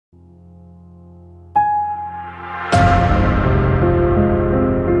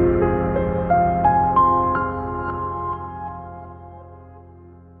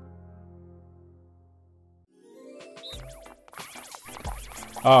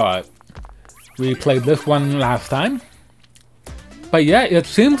Alright. We played this one last time. But yeah, it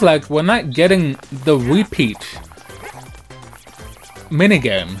seems like we're not getting the repeat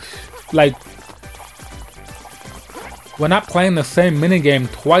minigames. Like, we're not playing the same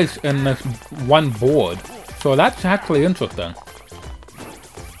minigame twice in this one board. So that's actually interesting.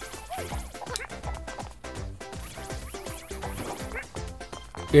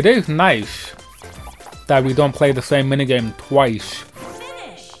 It is nice that we don't play the same minigame twice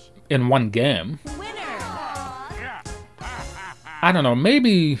in one game. I don't know,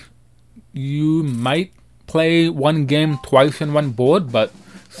 maybe you might play one game twice in one board, but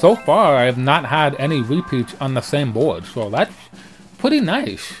so far I have not had any repeats on the same board, so that's pretty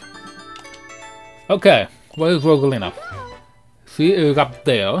nice. Okay, where's Rosalina? She is up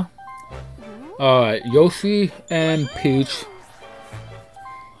there. Alright, Yoshi and Peach.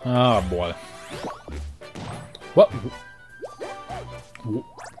 Oh boy. What?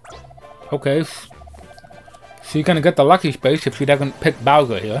 Okay. She's gonna get the lucky space if she doesn't pick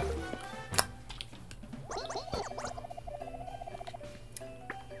Bowser here.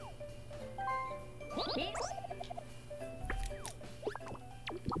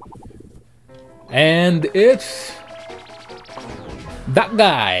 And it's that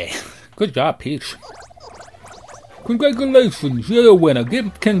guy. Good job, Peach. Congratulations, you're a winner.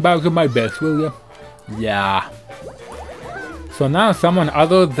 Give King Bowser my best, will you? Yeah. So now someone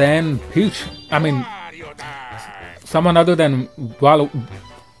other than Peach, someone other than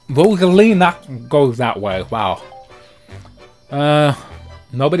Rosalina goes that way. Wow.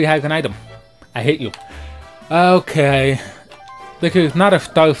 Nobody has an item. I hate you. Okay. This is not a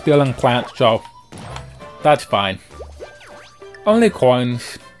star-stealing plant, so that's fine. Only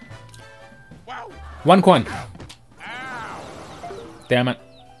coins. 1 coin. Damn it.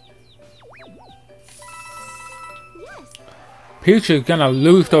 Peach is gonna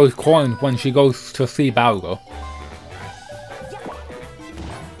lose those coins when she goes to see Bowser.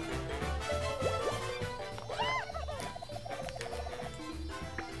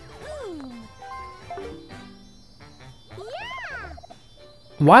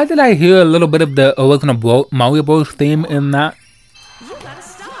 Why did I hear a little bit of the original Mario Bros theme in that?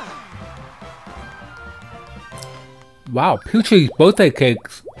 Wow, Peach's birthday cake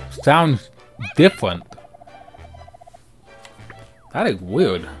sounds different. That is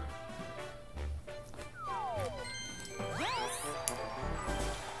weird.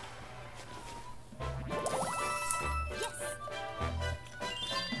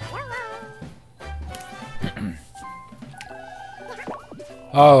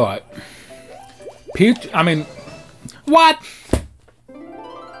 Alright. Peach, what?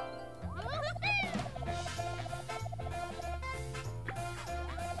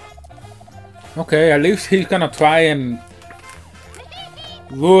 Okay, at least he's gonna try and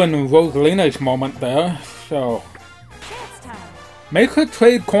ruin Rosalina's moment there, so make her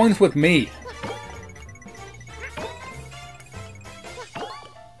trade coins with me.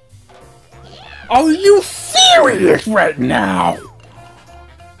 Are you serious right now?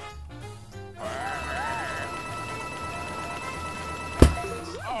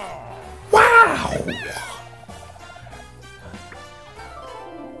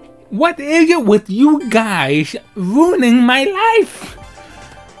 What is it with you guys ruining my life?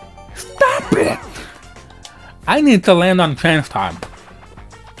 Stop it! I need to land on chance time.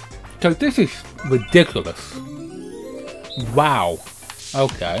 Cause this is ridiculous. Wow.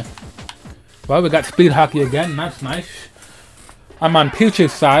 Okay. Well, we got speed hockey again. That's nice. I'm on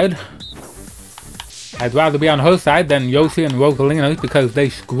Peach's side. I'd rather be on her side than Yoshi and Rosalina because they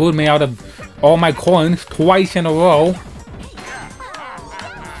screwed me out of all my coins twice in a row.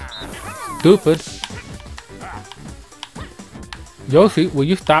 Stupid. Yoshi, will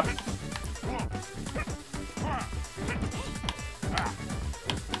you stop?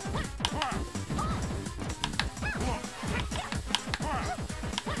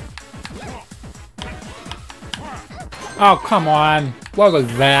 Oh, come on. What was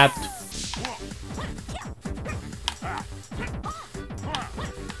that?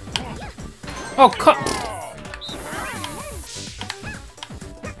 Oh, come.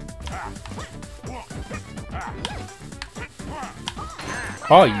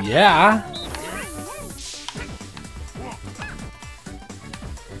 Oh, yeah.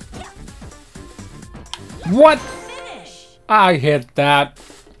 What? I hit that.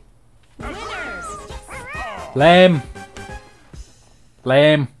 Lame.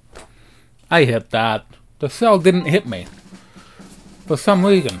 Lame. I hit that. The cell didn't hit me. For some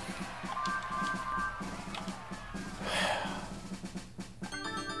reason.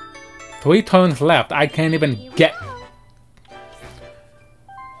 Three turns left. I can't even get...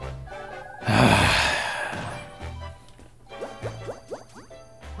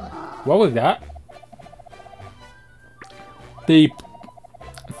 What was that? The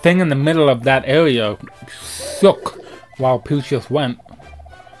thing in the middle of that area shook while Peach just went.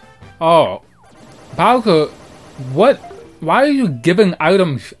 Oh. Bowser, what? Why are you giving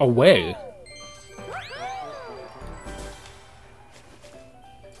items away?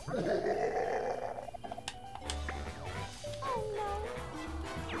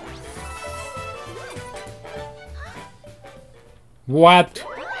 What?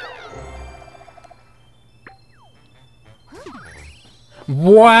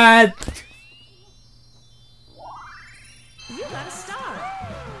 What? You got a star.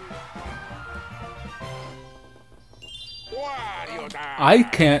 I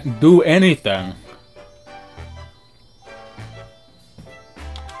can't do anything.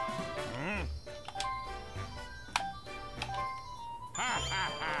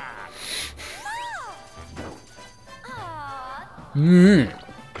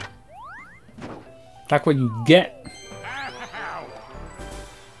 That's what you get.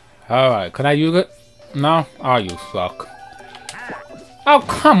 Alright, can I use it? No? Oh, you suck. Oh,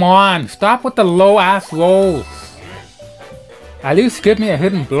 come on! Stop with the low-ass rolls! At least give me a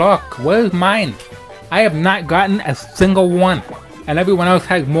hidden block. Where's mine? I have not gotten a single one. And everyone else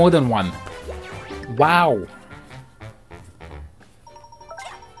has more than one. Wow.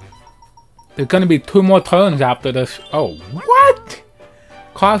 There's gonna be 2 more turns after this. Oh, what?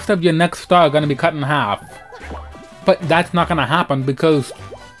 Cost of your next star gonna be cut in half. But that's not gonna happen because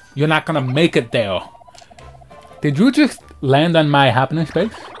you're not gonna make it there. Did you just land on my happening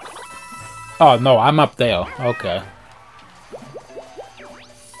space? Oh no, I'm up there. Okay.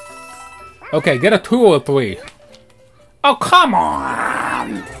 Okay, get a 2 or a 3. Oh, come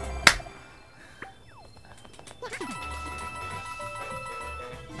on!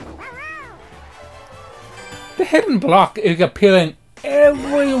 The hidden block is appearing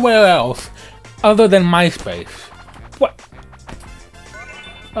everywhere else other than my space. What?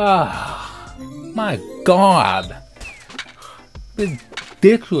 Ah, my god.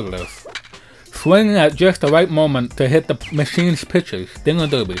 Ridiculous. Swinging at just the right moment to hit the machine's pitches.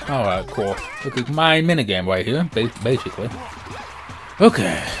 Ding-a-doobie. Alright, cool. This is my minigame right here, basically.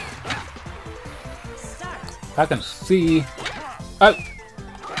 Okay. I can see... Oh!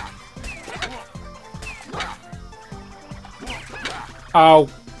 Oh.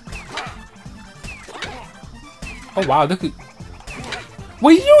 Oh wow, this is...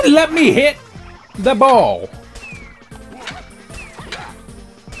 Will you let me hit the ball?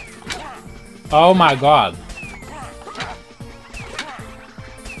 Oh my god.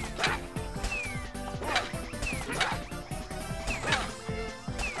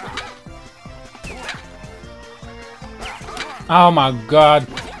 Oh my god.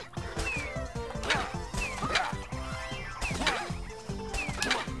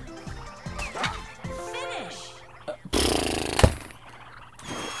 Finish.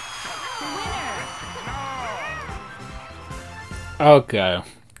 Okay.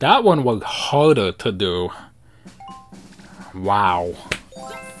 That one was harder to do. Wow.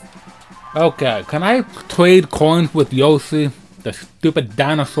 Okay, can I trade coins with Yoshi? The stupid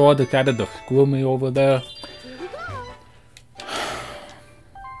dinosaur decided to screw me over there.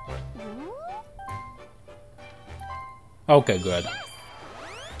 Okay, good.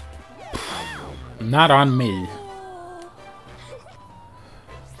 Not on me.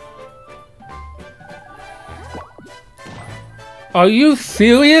 Are you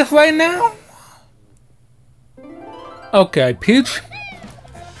serious right now? Okay, Peach.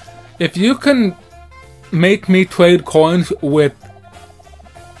 If you can make me trade coins with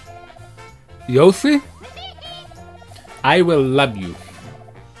Yoshi, I will love you.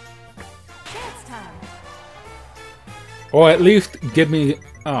 Or at least give me...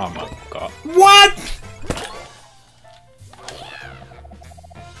 Oh my god. What?!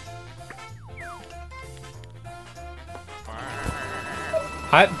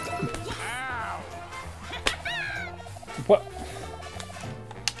 What?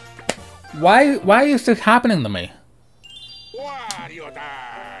 Why is this happening to me? Wario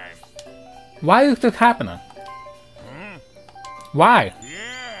time. Why is this happening? Why?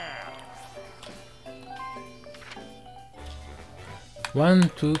 Yeah.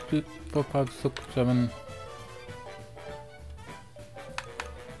 1, 2, 3, 4, 5, 6, 7.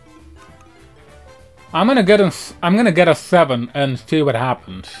 I'm gonna get a 7 and see what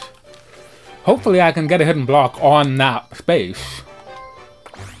happens. Hopefully I can get a hidden block on that space.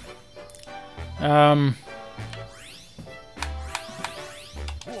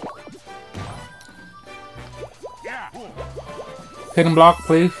 Hidden block,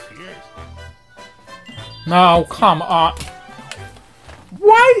 please. No, come on. What?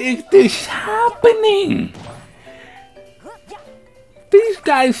 Why is this happening? These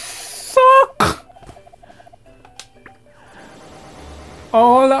guys suck!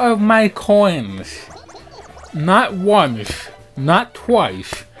 All of my coins, not once, not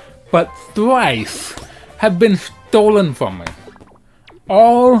twice, but thrice, have been stolen from me.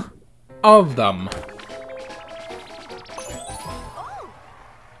 All of them.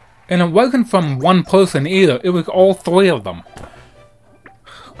 And it wasn't from one person either, it was all three of them.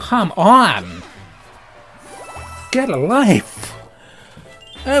 Come on! Get a life!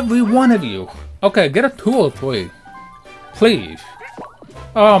 Every one of you! Okay, get a 2 or 3. Please.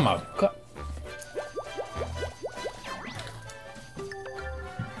 Oh my god.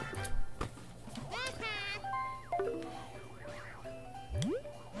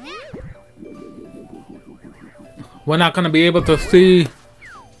 We're not gonna be able to see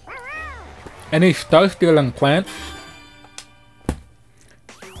any star-stealing plants.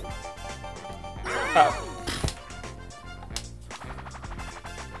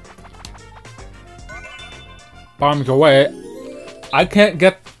 Bombs away. I can't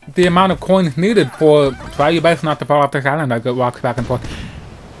get the amount of coins needed for... Try your best not to fall off this island as it walks back and forth.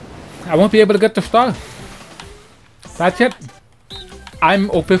 I won't be able to get the star. That's it. I'm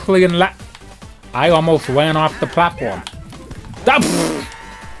officially in I almost ran off the platform.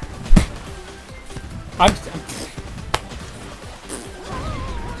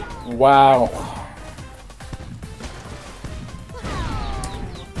 Wow.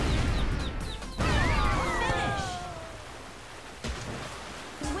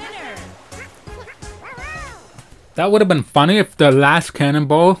 That would have been funny if the last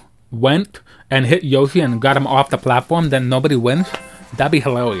cannonball went and hit Yoshi and got him off the platform, then nobody wins. That'd be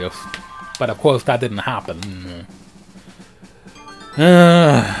hilarious. But of course that didn't happen.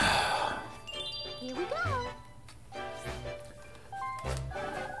 Here we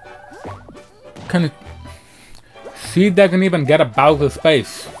go. She doesn't even get a Bowser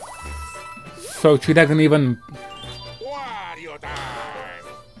space. So she doesn't even... Wario time!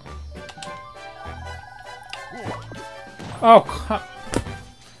 Oh,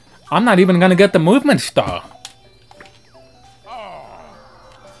 I'm not even gonna get the movement star.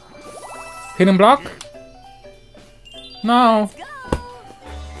 Hidden block? No.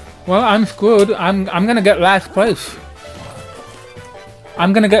 Well, I'm screwed. I'm gonna get last place.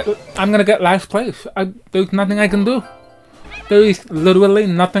 I'm gonna get last place. There's nothing I can do. There is literally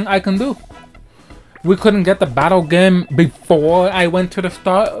nothing I can do. We couldn't get the battle game before I went to the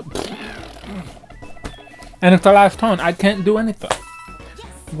start. And it's the last turn. I can't do anything.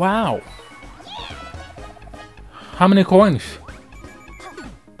 Wow. How many coins?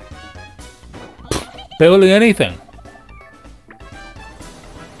 Barely anything.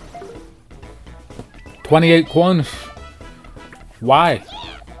 28 coins. Why?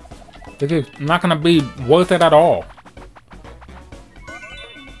 This is not gonna be worth it at all.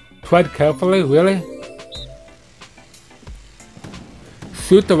 Tread carefully, really?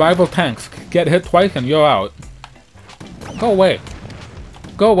 Shoot the rival tanks. Get hit twice and you're out. Go away.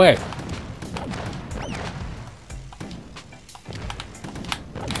 Go away.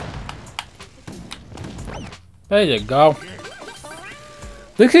 There you go.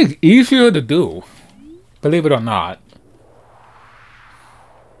 This is easier to do. Believe it or not.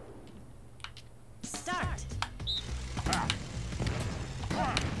 Start.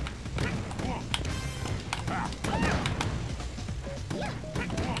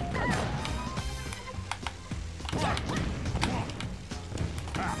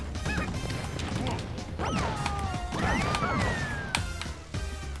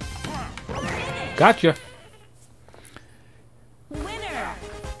 Gotcha. Winner.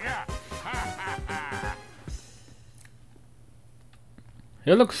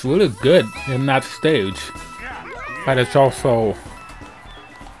 It looks really good in that stage. But it's also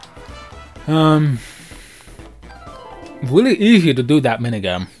really easy to do that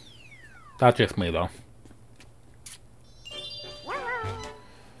minigame. That's just me though.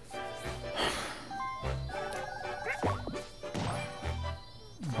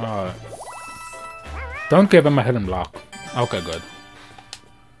 Alright. Don't give him a hidden block. Okay, good.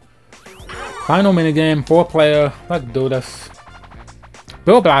 Final minigame, 4-player. Let's do this.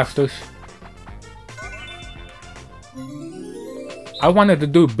 Bill Blasters. I wanted to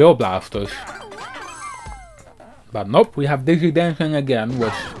do Bill Blasters. But nope, we have Dizzy Dancing again,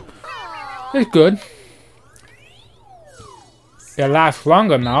 which is good. It lasts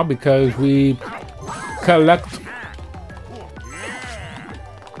longer now because we collect...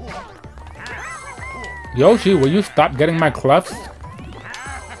 Yoshi, will you stop getting my clefts?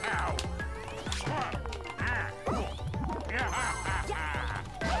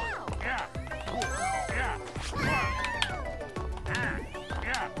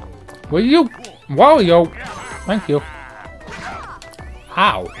 Will you? Wario! Thank you.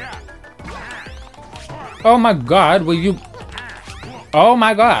 Ow. Oh my god, will you? Oh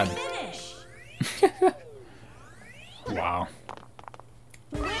my god. Wow.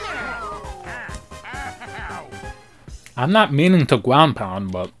 I'm not meaning to ground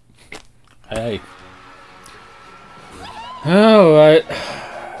pound, but hey. Alright.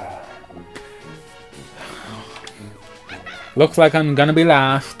 Looks like I'm gonna be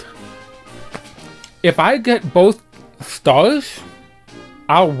last. If I get both stars,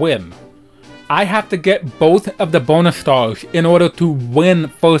 I'll win. I have to get both of the bonus stars in order to win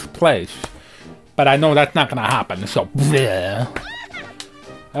first place. But I know that's not gonna happen, so bleh.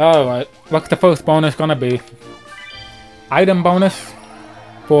 Alright, what's the first bonus gonna be? Item bonus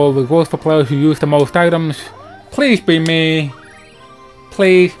for rewards for players who use the most items. Please be me.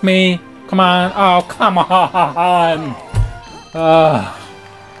 Please, me. Come on. Oh, come on.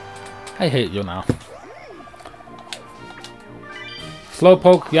 I hate you now.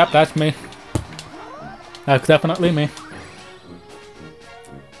 Slowpoke, yep, that's me. That's definitely me.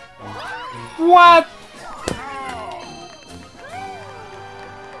 What?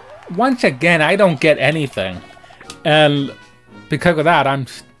 Once again, I don't get anything. And because of that,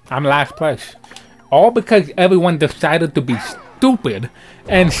 I'm last place. All because everyone decided to be stupid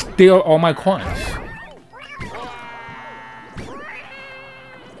and steal all my coins.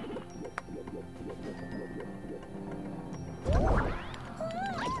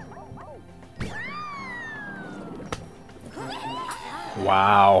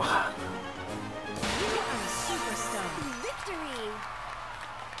 Wow.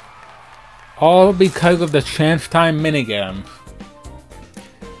 All because of the chance time minigames.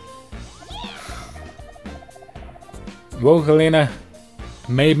 Rosalina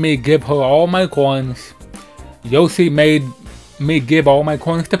made me give her all my coins. Yoshi made me give all my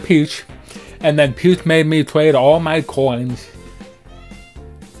coins to Peach. And then Peach made me trade all my coins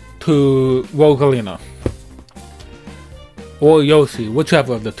to Rosalina. Or Yoshi,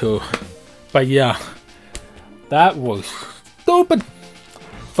 whichever of the two. But yeah, that was stupid.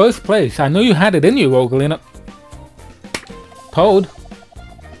 First place, I knew you had it in you, Rosalina. Toad.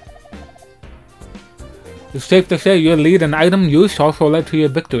 It's safe to say your lead and item use also led to your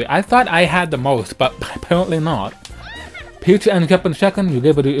victory. I thought I had the most, but apparently not. Peach ended up in second, you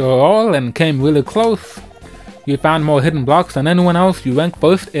gave it your all and came really close. You found more hidden blocks than anyone else, you ranked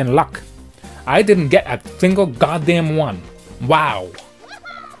first in luck. I didn't get a single goddamn one. Wow.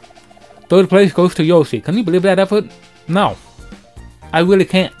 Third place goes to Yoshi. Can you believe that effort? No. I really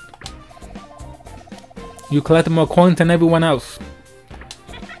can't. You collected more coins than everyone else.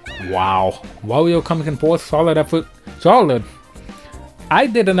 Wow. Wario comes in fourth. Solid effort. Solid. I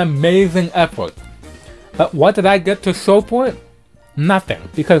did an amazing effort. But what did I get to show for it? Nothing.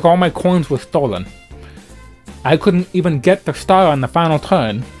 Because all my coins were stolen. I couldn't even get the star on the final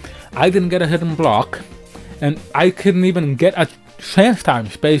turn. I didn't get a hidden block. And I couldn't even get a chance time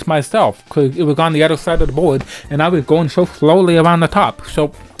space myself. Because it was on the other side of the board. And I was going so slowly around the top.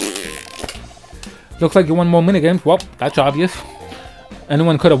 So, looks like you won more minigames. Well, that's obvious.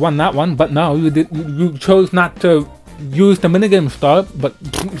 Anyone could have won that one, but no, you did. You chose not to use the minigame star, but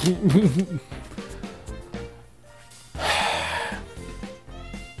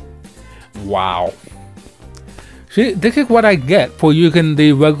wow. See, this is what I get for using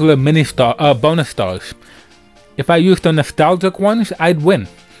the regular mini star bonus stars. If I used the nostalgic ones, I'd win.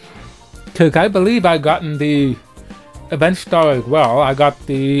 Cause I believe I gotten the event star as well. I got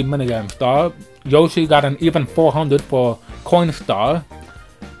the minigame star. Yoshi got an even 400 for coin star.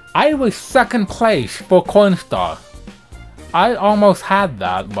 I was second place for coin star. I almost had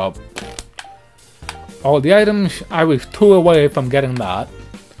that, but all the items, I was 2 away from getting that.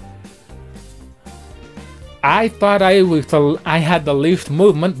 I thought I had the least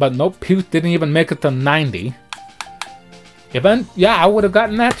movement, but nope, Peach didn't even make it to 90. Event, yeah, I would have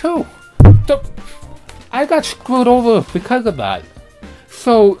gotten that too. So, I got screwed over because of that.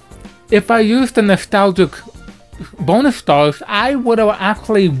 So, if I used the nostalgic bonus stars, I would have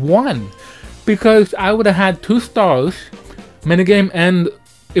actually won. Because I would have had 2 stars, minigame and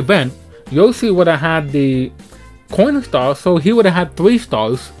event. Yoshi would have had the coin star, so he would have had 3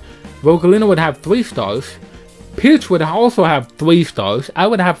 stars. Rosalina would have 3 stars. Peach would also have 3 stars. I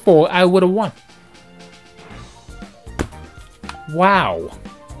would have 4. I would have won. Wow.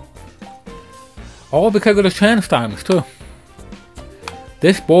 All because of the chance times too.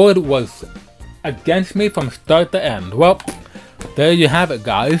 This board was against me from start to end. Well, there you have it,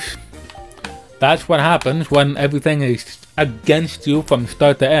 guys. That's what happens when everything is against you from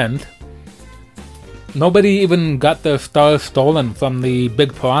start to end. Nobody even got their stars stolen from the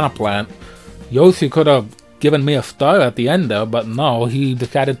big piranha plant. Yoshi could have given me a star at the end there, but no, he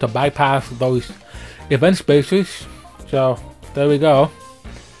decided to bypass those event spaces. So, there we go.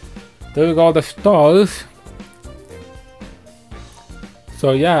 There we go, the stars.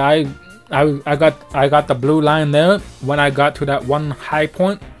 So yeah, I got the blue line there. When I got to that one high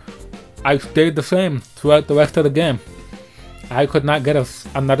point, I stayed the same throughout the rest of the game. I could not get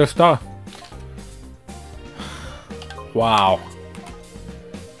another star. Wow.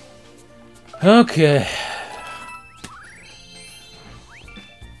 Okay.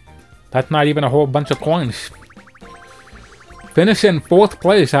 That's not even a whole bunch of coins. Finish in 4th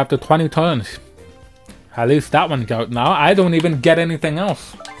place after 20 turns. At least that one's out now. I don't even get anything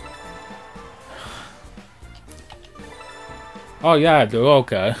else. Oh yeah, I do.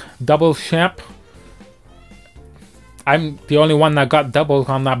 Okay. Double champ. I'm the only one that got doubles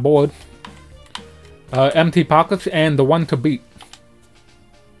on that board. Empty pockets and the one to beat.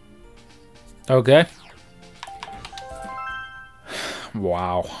 Okay.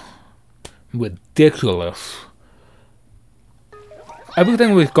 Wow. Ridiculous.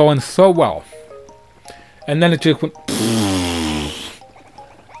 Everything was going so well. And then it just went...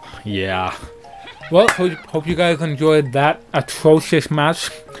 Yeah. Well, hope you guys enjoyed that atrocious match.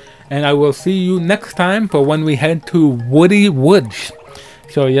 And I will see you next time for when we head to Woody Woods.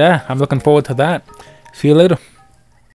 So yeah, I'm looking forward to that. See you later.